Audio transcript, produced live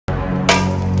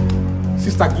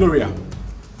Sister Gloria,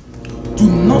 do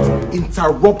not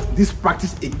interrupt this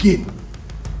practice again.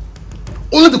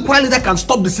 Only the choir leader can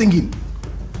stop the singing.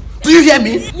 Do you hear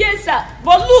me? Yes, sir.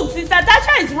 But look, Sister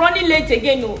Tasha is running late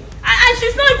again, oh. And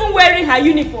she's not even wearing her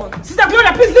uniform. Sister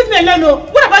Gloria, please leave me alone, oh.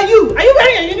 What about you? Are you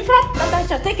wearing your uniform?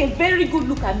 Tasha, take a very good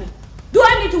look at me. Do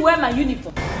I need to wear my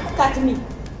uniform? Look at me.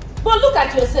 But look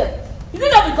at yourself. Is it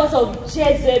not because of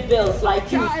Jezebels like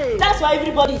you? That's why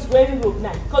everybody is wearing robe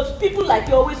now. Because people like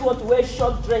you always want to wear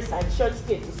short dress and short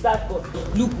skirt to serve God.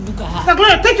 Look at her. Sister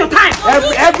Gloria, take your time.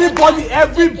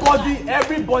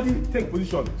 Everybody take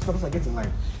position. Sister, get in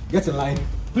line. Get in line.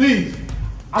 Please.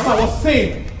 As I was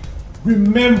saying,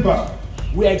 remember,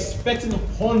 we are expecting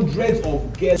hundreds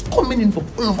of guests coming in from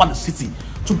all over the city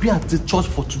to be at the church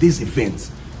for today's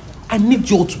event. I need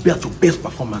you all to be at your best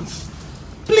performance.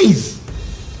 Please.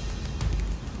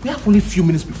 We have only a few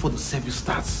minutes before the service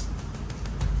starts.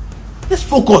 Let's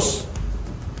focus.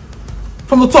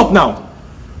 From the top now.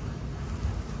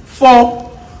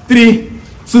 4, 3,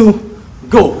 2,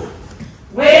 go.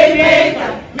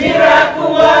 Waymaker,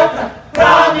 miracle worker,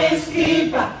 promise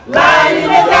keeper, light in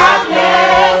the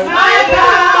darkness, my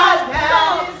God.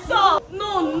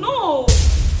 No.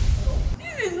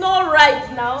 This is not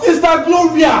right now. Sister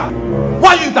Gloria,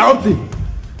 why are you interrupting?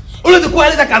 Only the choir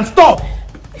leader can stop.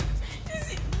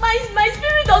 My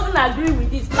spirit doesn't agree with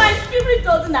this. My spirit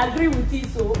doesn't agree with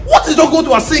this. So what is not good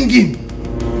to our singing?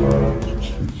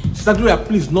 Sister Gloria,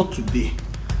 please, not today.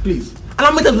 Please. And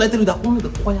I'm going to tell you that only the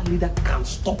choir leader can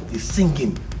stop the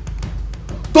singing.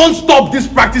 Don't stop this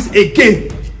practice again.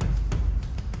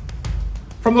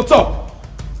 From the top.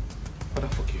 Father,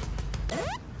 forgive me.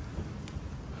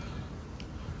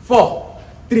 4,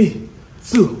 3,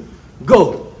 2,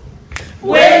 go.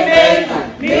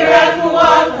 Waymaker, miracle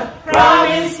worker,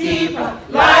 promise keeper,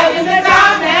 light in the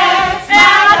darkness. I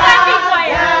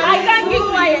can't keep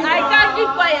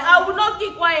quiet. I will not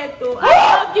keep quiet though. I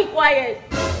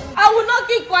will not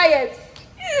keep quiet.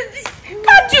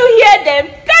 Can't you hear them?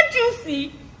 Can't you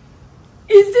see?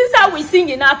 Is this how we sing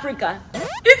in Africa? Is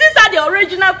this how the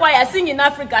original choir sing in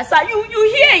Africa? Sir, you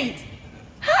hear it?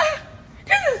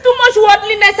 This is too much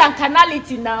worldliness and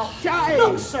carnality now.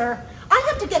 Look, sir, I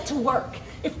have to get to work.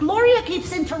 If Gloria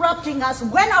keeps interrupting us,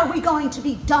 when are we going to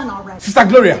be done already? Sister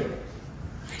Gloria.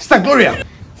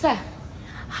 Sir,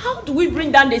 how do we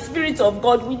bring down the Spirit of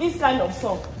God with this kind of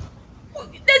song?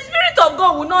 The Spirit of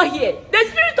God will not hear. The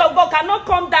Spirit of God cannot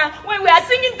come down when we are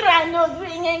singing triangles.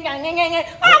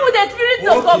 How would the Spirit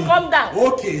of God come down?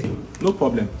 Okay, no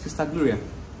problem. Sister Gloria,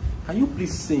 can you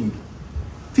please sing?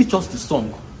 Teach us the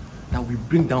song that will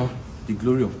bring down the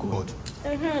glory of God.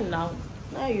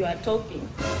 Now you are talking.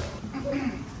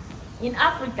 In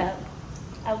Africa,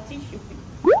 I'll teach you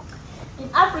people. In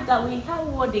Africa, we have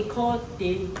what they call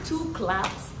the 2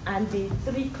 claps and the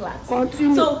 3 claps.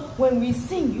 Continue. So when we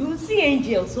sing, you will see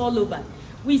angels all over.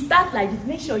 We start like this.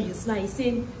 Make sure you smile.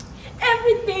 Say,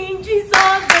 everything Jesus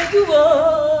will do.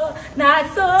 Now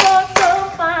so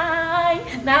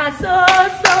fine. Now so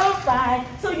fine.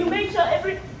 So you make sure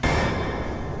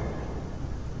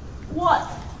What?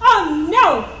 Oh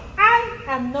no! I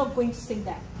am not going to sing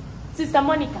that. Sister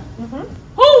Monica,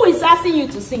 who is asking you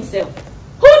to sing self?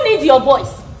 Who needs your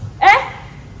voice?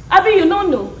 Abi, you don't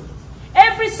know.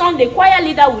 Every Sunday, choir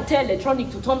leader will tell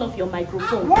electronic to turn off your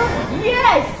microphone.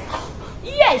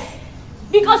 Yes.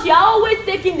 Because you are always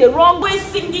taking the wrong way,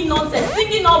 singing nonsense,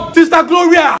 singing up. Sister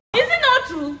Gloria! Is it not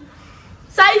true?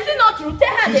 Sir, is it not true?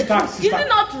 Tell her the truth. Is it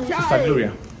not true? Sister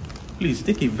Gloria, please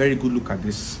take a very good look at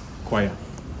this choir.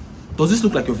 Does this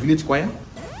look like your village choir?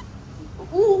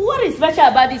 What is special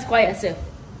about this choir, sir?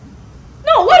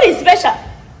 No, what is special?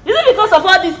 Is it because of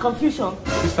all this confusion?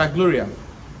 Sister Gloria,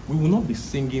 we will not be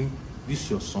singing this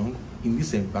your song in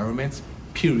this environment,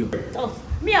 period.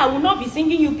 Me, I will not be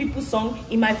singing you people's song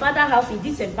in my father's house in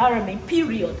this environment,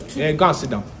 period. Yeah, go and sit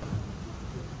down.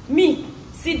 Me,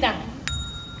 sit down.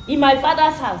 In my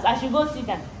father's house, I should go sit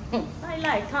down.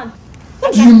 I can't.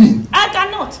 What do you mean? I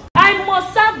cannot. I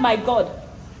must serve my God.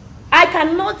 I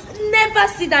cannot never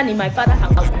sit down in my father's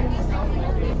house.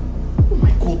 Oh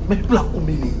my God, my people are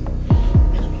coming in.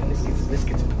 Let's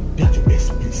get it. Be at your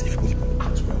best, please. If you could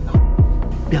act well now.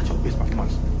 Be at your best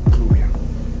performance.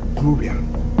 Gloria.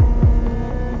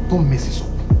 Don't mess this up.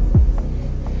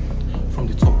 From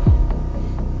the top.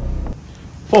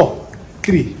 4,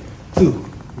 3, 2,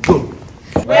 go.